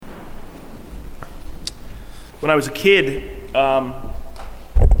When I was a kid, my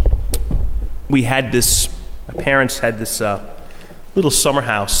parents had this little summer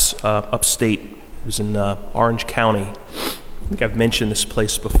house upstate. It was in Orange County. I think I've mentioned this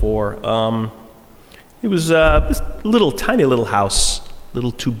place before. It was this tiny little house,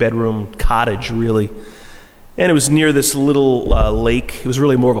 little 2-bedroom cottage, really. And it was near this little lake. It was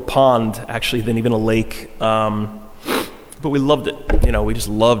really more of a pond, actually, than even a lake. But we loved it. We just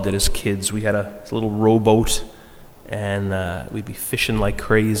loved it as kids. We had a little rowboat, and we'd be fishing like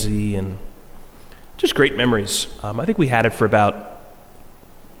crazy, and just great memories. I think we had it for about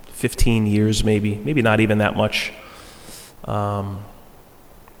 15 years, maybe not even that much.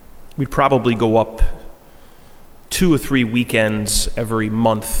 We'd probably go up 2 or 3 weekends every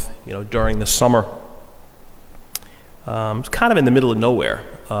month, during the summer. It's kind of in the middle of nowhere.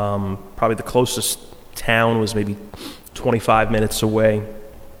 Probably the closest town was maybe 25 minutes away. And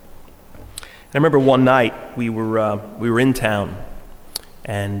I remember one night we were in town,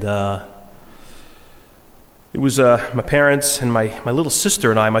 and it was my parents and my little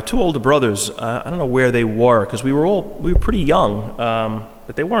sister and I, my 2 older brothers. I don't know where they were because we were pretty young,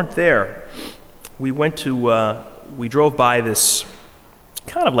 but they weren't there. We drove by this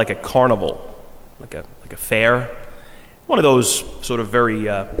kind of like a carnival, like a fair, one of those sort of very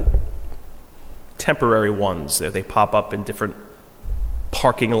temporary ones. They pop up in different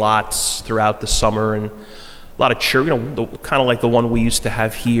parking lots throughout the summer, and a lot of children, kind of like the one we used to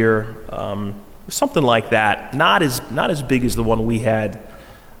have here, something like that. Not as big as the one we had,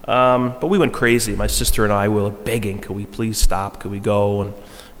 but we went crazy. My sister and I were begging, "Could we please stop? Could we go?" And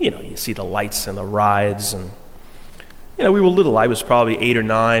you see the lights and the rides, and we were little. I was probably 8 or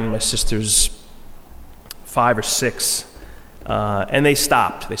 9. My sister's 5 or 6. And they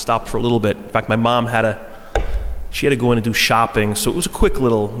stopped. They stopped for a little bit. In fact, my mom had to go in and do shopping, so it was a quick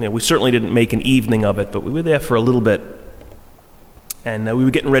little, we certainly didn't make an evening of it, but we were there for a little bit. And we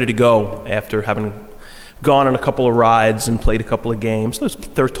were getting ready to go after having gone on a couple of rides and played a couple of games.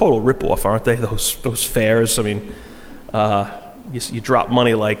 They're a total rip-off, aren't they, those fairs? I mean, you drop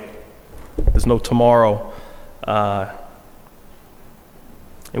money like there's no tomorrow. And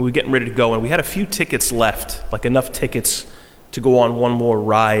we were getting ready to go, and we had a few tickets left, like enough tickets to go on one more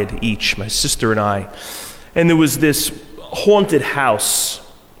ride each, my sister and I. And there was this haunted house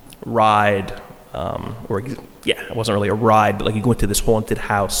ride, it wasn't really a ride, but like you go into this haunted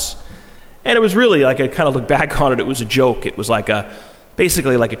house. And it was really, like I kind of look back on it, it was a joke. It was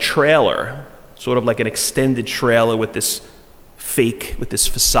basically like a trailer, sort of like an extended trailer with this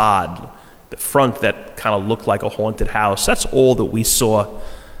facade, the front that kind of looked like a haunted house. That's all that we saw.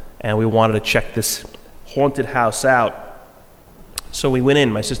 And we wanted to check this haunted house out. So we went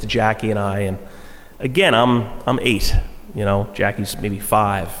in, my sister Jackie and I, and again, I'm 8, Jackie's maybe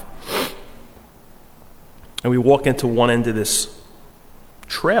 5. And we walk into one end of this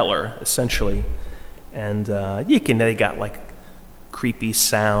trailer, essentially, and they got like creepy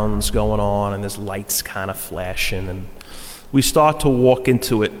sounds going on, and there's lights kind of flashing, and we start to walk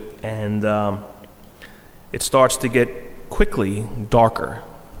into it, and it starts to get quickly darker.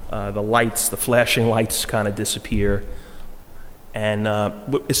 The flashing lights kind of disappear. And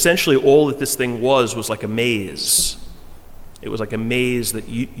essentially all that this thing was like a maze. It was like a maze that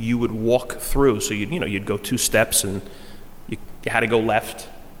you would walk through. So you'd go 2 steps and you had to go left.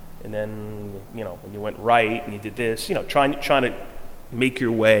 And then, when you went right and you did this, trying to make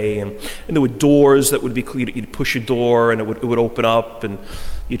your way. And there were doors that would be, you'd push a door and it would open up, and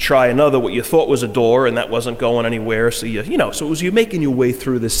you try another, what you thought was a door, and that wasn't going anywhere. So so it was you making your way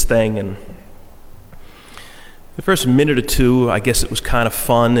through this thing. And the first minute or 2, I guess it was kind of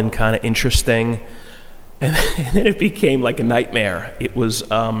fun and kind of interesting, and then it became like a nightmare. It was,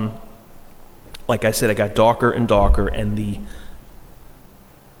 like I said, it got darker and darker, and the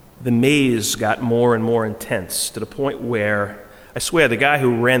maze got more and more intense, to the point where I swear the guy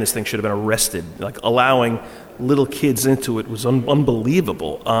who ran this thing should have been arrested. Like, allowing little kids into it was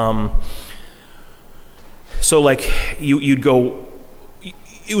unbelievable. So like you'd go,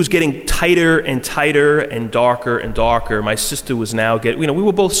 it was getting tighter and tighter and darker. My sister was now we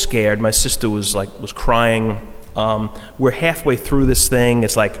were both scared. My sister was crying. We're halfway through this thing.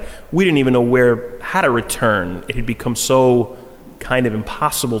 It's like we didn't even know how to return. It had become so kind of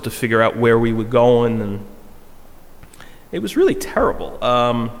impossible to figure out where we were going, and it was really terrible.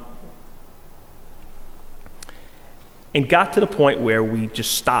 And got to the point where we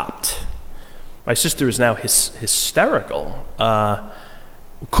just stopped. My sister is now hysterical.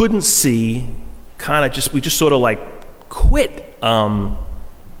 Couldn't see, we just sort of like quit. And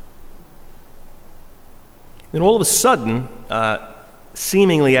all of a sudden,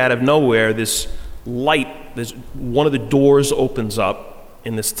 seemingly out of nowhere, this light, there's one of the doors opens up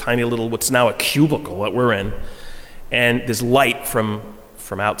in this tiny little, what's now a cubicle that we're in, and there's light from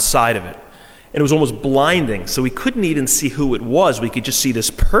outside of it. And it was almost blinding, so we couldn't even see who it was. We could just see this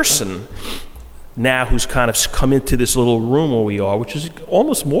person now who's kind of come into this little room where we are, which is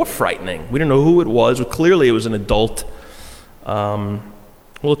almost more frightening. We didn't know who it was, but clearly it was an adult. Well,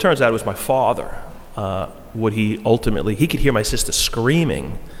 it turns out it was my father. He could hear my sister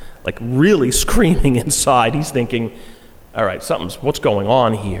screaming, like really screaming inside. He's thinking, all right, what's going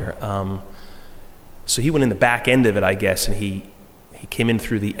on here? So he went in the back end of it, I guess, and he came in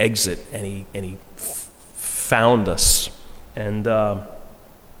through the exit, and he found us. And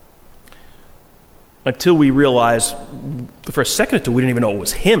until we realized, for a second or two, we didn't even know it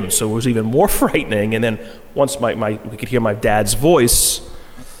was him, so it was even more frightening. And then once we could hear my dad's voice,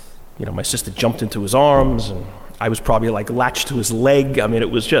 my sister jumped into his arms, and I was probably like latched to his leg. I mean,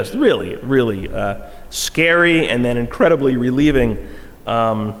 it was just really, really scary and then incredibly relieving.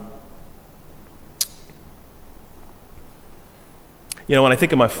 When I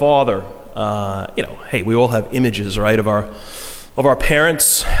think of my father, hey, we all have images, right, of our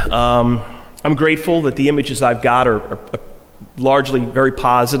parents. I'm grateful that the images I've got are largely very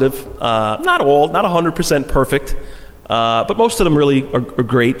positive. Not 100% perfect, but most of them really are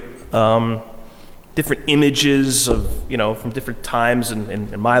great. Different images of, from different times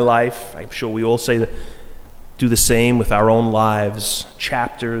in my life. I'm sure we all do the same with our own lives,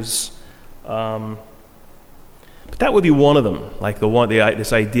 chapters. But that would be one of them, like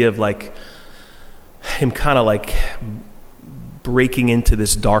this idea of like him kind of like breaking into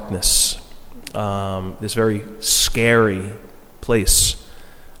this darkness, this very scary place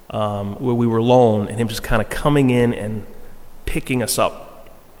where we were alone, and him just kind of coming in and picking us up.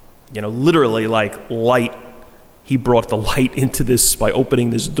 Literally like light. He brought the light into this by opening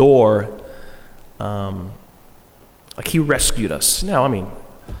this door. Like he rescued us. Now, I mean,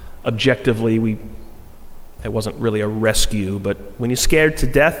 objectively, it wasn't really a rescue, but when you're scared to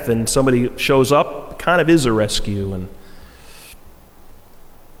death and somebody shows up, it kind of is a rescue. And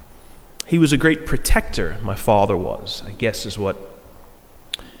he was a great protector, my father was, I guess is what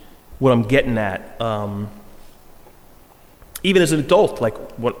I'm getting at. Even as an adult,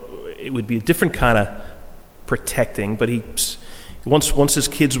 it would be a different kind of protecting, but once his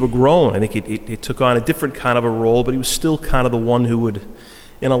kids were grown, I think it took on a different kind of a role, but he was still kind of the one who would,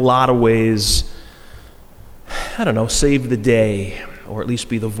 in a lot of ways, save the day, or at least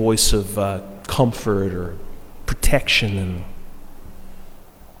be the voice of comfort or protection. And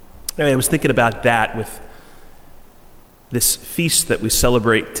anyway, I was thinking about that with this feast that we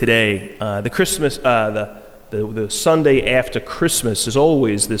celebrate today. The Christmas, the Sunday after Christmas is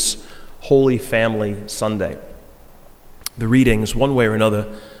always this Holy Family Sunday. The readings, one way or another,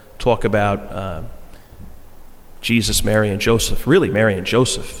 talk about Jesus, Mary, and Joseph. Really, Mary and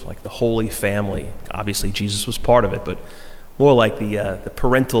Joseph, like the Holy Family. Obviously, Jesus was part of it, but more like the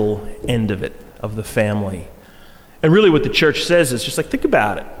parental end of it, of the family. And really what the church says is just like, think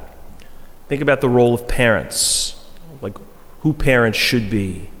about it. Think about the role of parents, like who parents should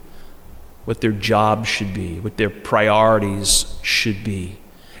be, what their job should be, what their priorities should be.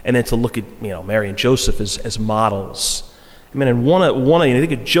 And then to look at, Mary and Joseph as models. I mean, and one of you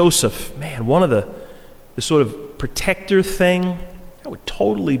think of Joseph, man, one of the sort of protector thing, that would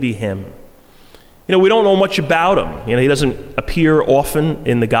totally be him. We don't know much about him. He doesn't appear often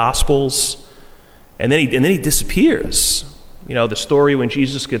in the Gospels, and then he disappears. The story when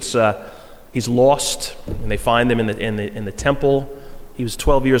Jesus gets he's lost, and they find him in the temple. He was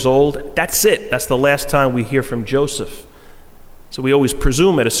 12 years old. That's it. That's the last time we hear from Joseph. So we always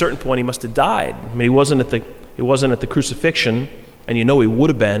presume at a certain point he must have died. I mean, he wasn't at the crucifixion, and he would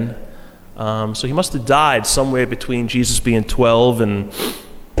have been. So he must have died somewhere between Jesus being 12 and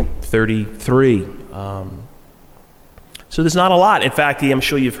 33. So there's not a lot. In fact, I'm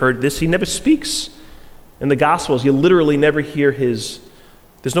sure you've heard this, he never speaks. In the Gospels, you literally never hear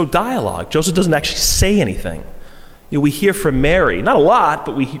there's no dialogue. Joseph doesn't actually say anything. We hear from Mary, not a lot,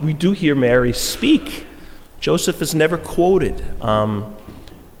 but we do hear Mary speak. Joseph is never quoted.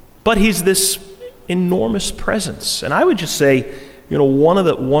 But he's this enormous presence. And I would just say, one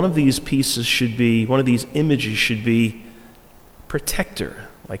of these pieces should be, one of these images should be protector.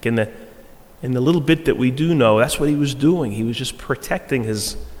 Like in the little bit that we do know, that's what he was doing. He was just protecting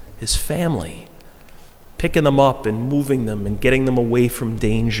his family, picking them up and moving them and getting them away from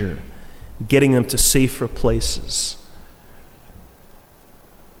danger, getting them to safer places.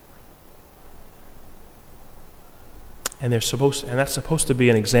 And that's supposed to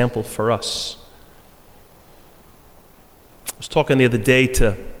be an example for us. I was talking the other day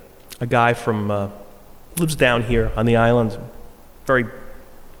to a guy from, lives down here on the island.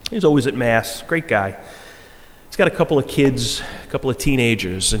 He's always at Mass, great guy. He's got a couple of kids, a couple of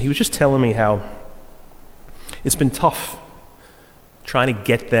teenagers, and he was just telling me how it's been tough trying to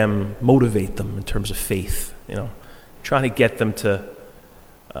get them, motivate them in terms of faith, trying to get them to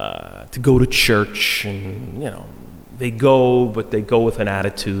go to church, and, they go, but they go with an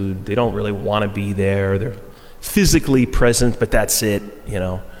attitude. They don't really want to be there. They're physically present, but that's it,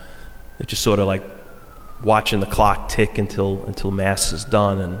 They're just sort of like watching the clock tick until Mass is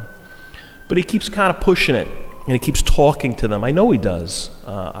done. But he keeps kind of pushing it, and he keeps talking to them. I know he does,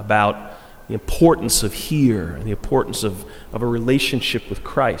 about the importance of here and the importance of a relationship with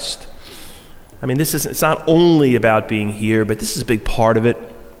Christ. I mean, it's not only about being here, but this is a big part of it,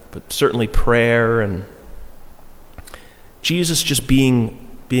 but certainly prayer and Jesus just being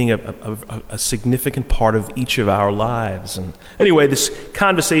a significant part of each of our lives. And anyway, this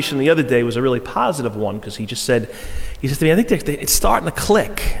conversation the other day was a really positive one, because he said to me, I think it's starting to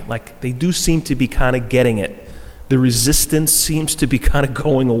click. Like, they do seem to be kind of getting it. The resistance seems to be kind of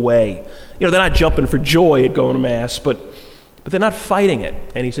going away. They're not jumping for joy at going to Mass, but they're not fighting it.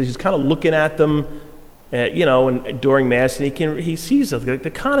 And he says he's kind of looking at them, and during Mass, and he sees them. They're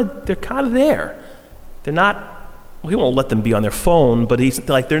kind of there. They're not. Well, he won't let them be on their phone, but he's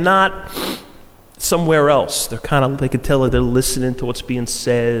like, they're not somewhere else. They can tell that they're listening to what's being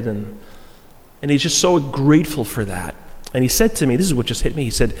said, and he's just so grateful for that. And he said to me, this is what just hit me.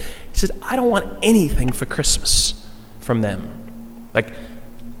 He said, I don't want anything for Christmas from them. Like,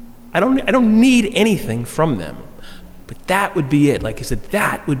 I don't need anything from them, but that would be it. Like he said,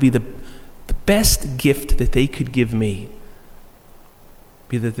 that would be the best gift that they could give me,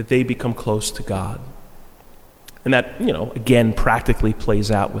 be that they become close to God. And that, again, practically plays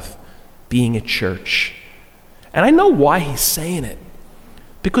out with being at church. And I know why he's saying it.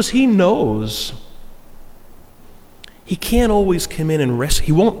 Because he knows he can't always come in and rescue.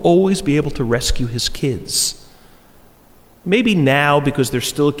 He won't always be able to rescue his kids. Maybe now, because they're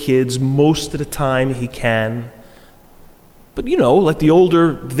still kids, most of the time he can. But, like the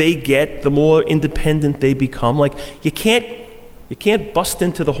older they get, the more independent they become. Like, you can't bust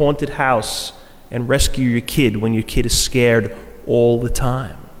into the haunted house and rescue your kid when your kid is scared all the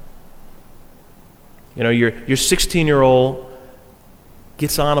time. Your 16-year-old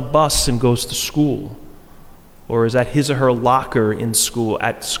gets on a bus and goes to school, or is at his or her locker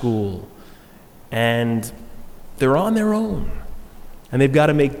at school, and they're on their own, and they've got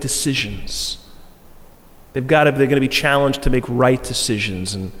to make decisions. They're going to be challenged to make right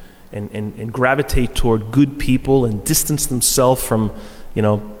decisions and gravitate toward good people and distance themselves from,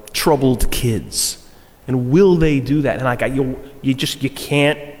 troubled kids. And will they do that? And you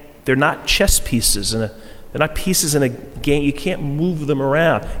can't. They're not chess pieces, they're not pieces in a game. You can't move them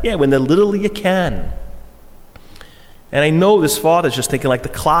around. Yeah, when they're little, you can. And I know this father's just thinking, like, the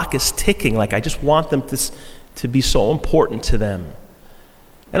clock is ticking. Like, I just want them to be so important to them.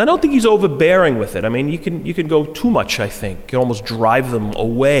 And I don't think he's overbearing with it. I mean, you can go too much, I think. You can almost drive them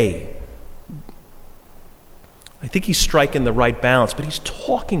away. I think he's striking the right balance, but he's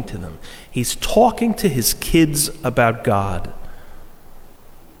talking to them. He's talking to his kids about God.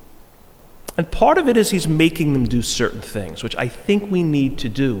 And part of it is he's making them do certain things, which I think we need to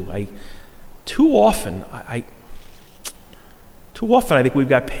do. Too often, I think we've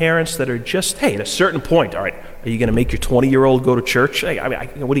got parents that are just, hey, at a certain point, all right, are you going to make your 20-year-old go to church? Hey,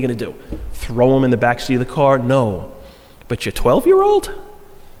 what are you going to do? Throw him in the backseat of the car? No. But your 12-year-old?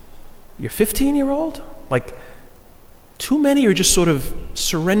 Your 15-year-old? Like, too many are just sort of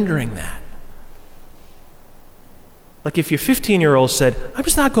surrendering that. Like, if your 15-year-old said, I'm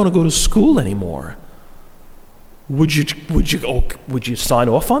just not going to go to school anymore, would you sign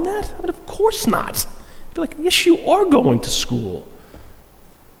off on that? I mean, of course not. You'd be like, yes, you are going to school.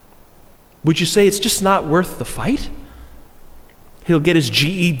 Would you say it's just not worth the fight? He'll get his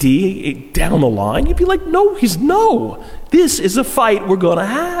GED down the line. You'd be like, no. This is a fight we're going to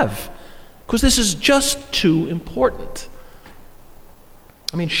have, because this is just too important.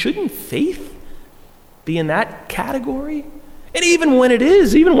 I mean, shouldn't faith be in that category? And even when it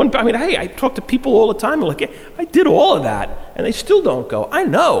is, hey, I talk to people all the time. They're like, yeah, I did all of that, and they still don't go. I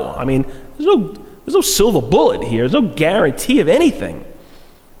know. I mean, there's no silver bullet here. There's no guarantee of anything.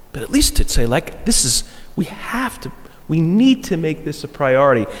 But at least to say, like, we need to make this a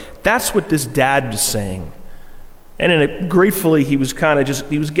priority. That's what this dad was saying. And gratefully, he was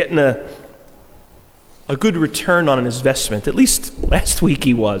getting a good return on his investment. At least last week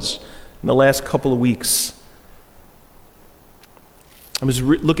he was, in the last couple of weeks. I was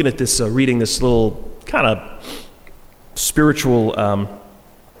looking at this, reading this little kind of spiritual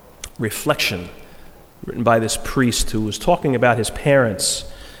reflection written by this priest who was talking about his parents.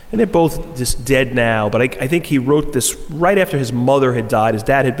 And they're both just dead now, but I think he wrote this right after his mother had died. His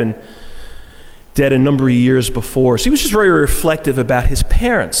dad had been dead a number of years before. So he was just very reflective about his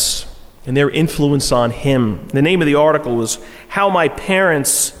parents and their influence on him. The name of the article was How My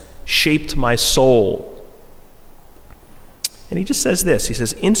Parents Shaped My Soul. And he just says this. He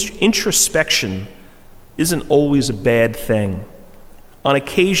says, introspection isn't always a bad thing. On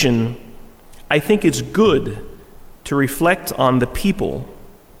occasion, I think it's good to reflect on the people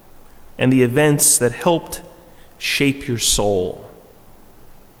and the events that helped shape your soul.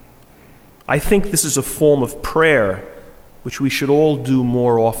 I think this is a form of prayer which we should all do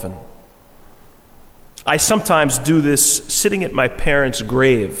more often. I sometimes do this sitting at my parents'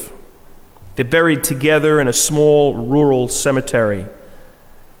 grave. They're buried together in a small rural cemetery.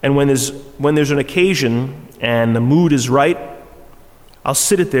 And when there's an occasion and the mood is right, I'll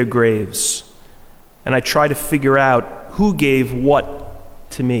sit at their graves and I try to figure out who gave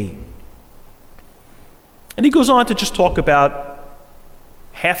what to me. And he goes on to just talk about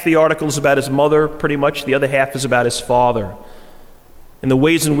half the article is about his mother, pretty much. The other half is about his father and the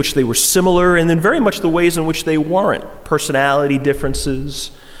ways in which they were similar, and then very much the ways in which they weren't. Personality differences,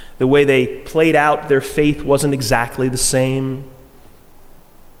 the way they played out their faith wasn't exactly the same.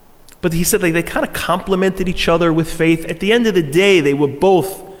 But he said they kind of complemented each other with faith. At the end of the day, they were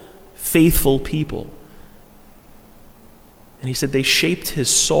both faithful people. And he said they shaped his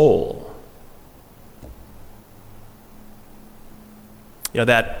soul. You know,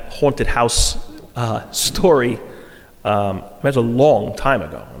 that haunted house story, it was a long time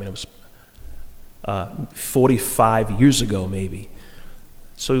ago. I mean, it was 45 years ago, maybe.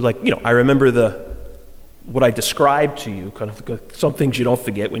 So, I remember what I described to you, kind of some things you don't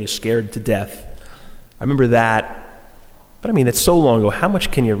forget when you're scared to death. I remember that. But I mean, it's so long ago. How much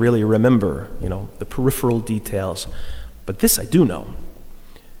can you really remember, the peripheral details? But this I do know.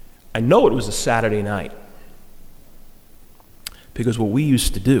 I know it was a Saturday night. Because what we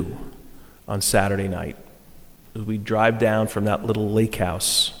used to do on Saturday night was we'd drive down from that little lake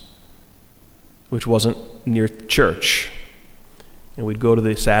house, which wasn't near church, and we'd go to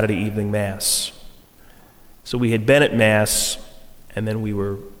the Saturday evening Mass. So we had been at Mass, and then we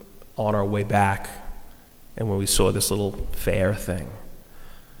were on our way back, and when we saw this little fair thing.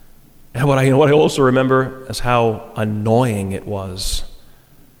 And what I also remember is how annoying it was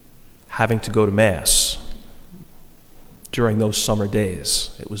having to go to Mass during those summer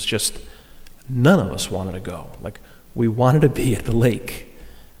days. It was just, none of us wanted to go. We wanted to be at the lake.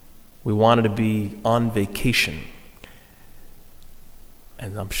 We wanted to be on vacation.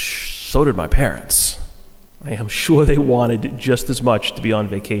 And so did my parents. I am sure they wanted just as much to be on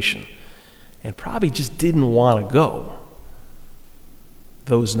vacation and probably just didn't want to go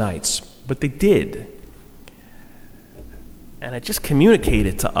those nights, but they did. And it just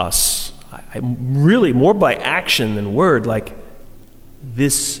communicated to us, I really more by action than word,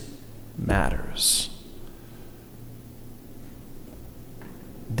 this matters.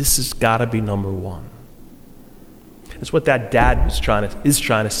 This has got to be number one. It's what that dad is trying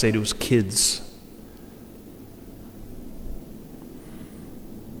to say to his kids.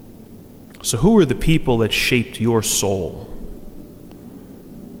 So who are the people that shaped your soul?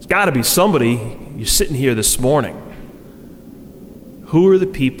 It's got to be somebody. You're sitting here this morning. Who are the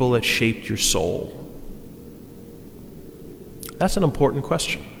people that shaped your soul? That's an important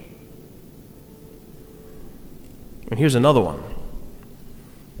question. And here's another one.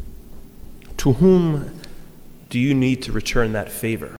 To whom do you need to return that favor?